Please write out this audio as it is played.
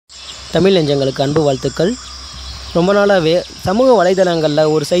தமிழ் நெஞ்சங்களுக்கு அன்பு வாழ்த்துக்கள். ரொம்ப நாளாகவே சமூக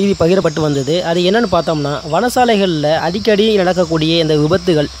வலைதளங்களில் ஒரு செய்தி பகிரப்பட்டு வந்தது. அது என்னென்னு பார்த்தோம்னா, வனசாலைகளில் அடிக்கடி நடக்கக்கூடிய இந்த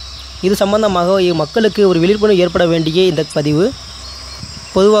விபத்துகள், இது சம்பந்தமாக மக்களுக்கு ஒரு விழிப்புணர்வு ஏற்பட வேண்டிய இந்த பதிவு.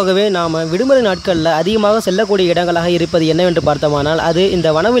 பொதுவாகவே நாம் விடுமுறை நாட்களில் அதிகமாக செல்லக்கூடிய இடங்களாக இருப்பது என்னவென்று பார்த்தோமானால், அது இந்த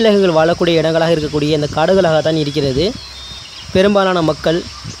வனவிலங்குகள் வாழக்கூடிய இடங்களாக இருக்கக்கூடிய இந்த காடுகளாகத்தான் இருக்கிறது. பெரும்பாலான மக்கள்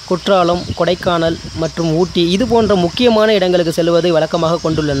குற்றாலம், கொடைக்கானல் மற்றும் ஊட்டி இது போன்ற முக்கியமான இடங்களுக்கு செல்வதை வழக்கமாக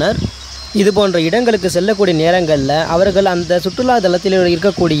கொண்டுள்ளனர். இது போன்ற இடங்களுக்கு செல்லக்கூடிய நேரங்களில் அவர்கள் அந்த சுற்றுலா தலத்தில்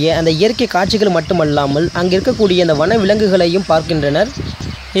இருக்கக்கூடிய அந்த இயற்கை காட்சிகள் மட்டுமல்லாமல் அங்கே இருக்கக்கூடிய அந்த வன விலங்குகளையும் பார்க்கின்றனர்.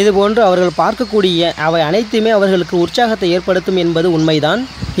 இதுபோன்று அவர்கள் பார்க்கக்கூடிய அவை அனைத்துமே அவர்களுக்கு உற்சாகத்தை ஏற்படுத்தும் என்பது உண்மைதான்.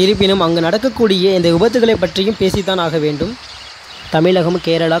 இருப்பினும் அங்கு நடக்கக்கூடிய இந்த விபத்துகளை பற்றியும் பேசித்தான் ஆக வேண்டும். தமிழகம்,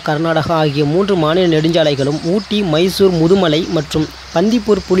 கேரளா, கர்நாடகா ஆகிய 3 மாநில நெடுஞ்சாலைகளும் ஊட்டி, மைசூர், முதுமலை மற்றும்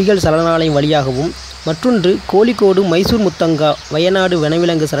பந்திப்பூர் புலிகள் சரணாலயம் வழியாகவும், மற்றொன்று கோழிக்கோடு, மைசூர் முத்தங்கா வயநாடு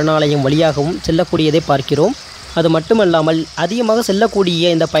வனவிலங்கு சரணாலயம் வழியாகவும் செல்லக்கூடியதை பார்க்கிறோம். அது மட்டுமல்லாமல் அதிகமாக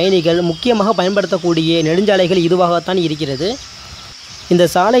செல்லக்கூடிய இந்த பயணிகள் முக்கியமாக பயன்படுத்தக்கூடிய நெடுஞ்சாலைகள் இதுவாகத்தான் இருக்கிறது. இந்த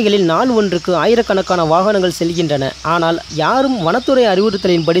சாலைகளில் நாள் ஒன்றுக்கு ஆயிரக்கணக்கான வாகனங்கள் செல்கின்றன. ஆனால் யாரும் வனத்துறை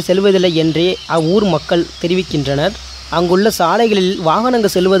அறிவுறுத்தலின்படி செல்வதில்லை என்றே அவ்வூர் மக்கள் தெரிவிக்கின்றனர். அங்குள்ள சாலைகளில்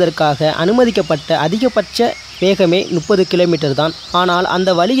வாகனங்கள் செல்வதற்காக அனுமதிக்கப்பட்ட அதிகபட்ச வேகமே 30 கிலோமீட்டர் தான். ஆனால் அந்த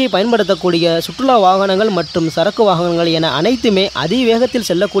வழியை பயன்படுத்தக்கூடிய சுற்றுலா வாகனங்கள் மற்றும் சரக்கு வாகனங்கள் என அனைத்துமே அதிவேகத்தில்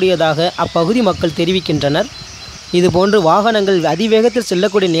செல்லக்கூடியதாக அப்பகுதி மக்கள் தெரிவிக்கின்றனர். இதுபோன்று வாகனங்கள் அதிவேகத்தில்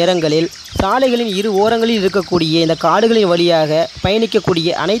செல்லக்கூடிய நேரங்களில் சாலைகளின் இரு ஓரங்களில் இருக்கக்கூடிய இந்த காடுகளின் வழியாக பயணிக்கக்கூடிய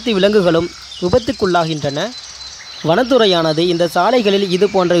அனைத்து விலங்குகளும் விபத்துக்குள்ளாகின்றன. வனத்துறையானது இந்த சாலைகளில் இது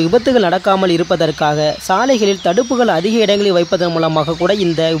போன்ற விபத்துகள் நடக்காமல் இருப்பதற்காக சாலைகளில் தடுப்புகள் அதிக இடங்களில் வைப்பதன் மூலமாக கூட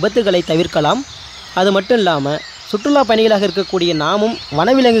இந்த விபத்துகளை தவிர்க்கலாம். அது மட்டும் இல்லாமல் சுற்றுலா பயணிகளாக இருக்கக்கூடிய நாமும்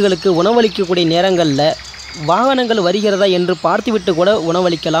வனவிலங்குகளுக்கு உணவளிக்கக்கூடிய நேரங்களில் வாகனங்கள் வருகிறதா என்று பார்த்துவிட்டு கூட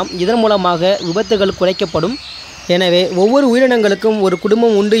உணவளிக்கலாம். இதன் மூலமாக விபத்துகள் குறைக்கப்படும். எனவே ஒவ்வொரு உயிரினங்களுக்கும் ஒரு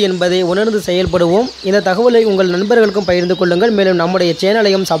குடும்பம் உண்டு என்பதை உணர்ந்து செயல்படுவோம். இந்த தகவலை உங்கள் நண்பர்களுக்கும் பகிர்ந்து கொள்ளுங்கள். மேலும் நம்முடைய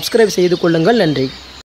சேனலையும் சப்ஸ்கிரைப் செய்து கொள்ளுங்கள். நன்றி.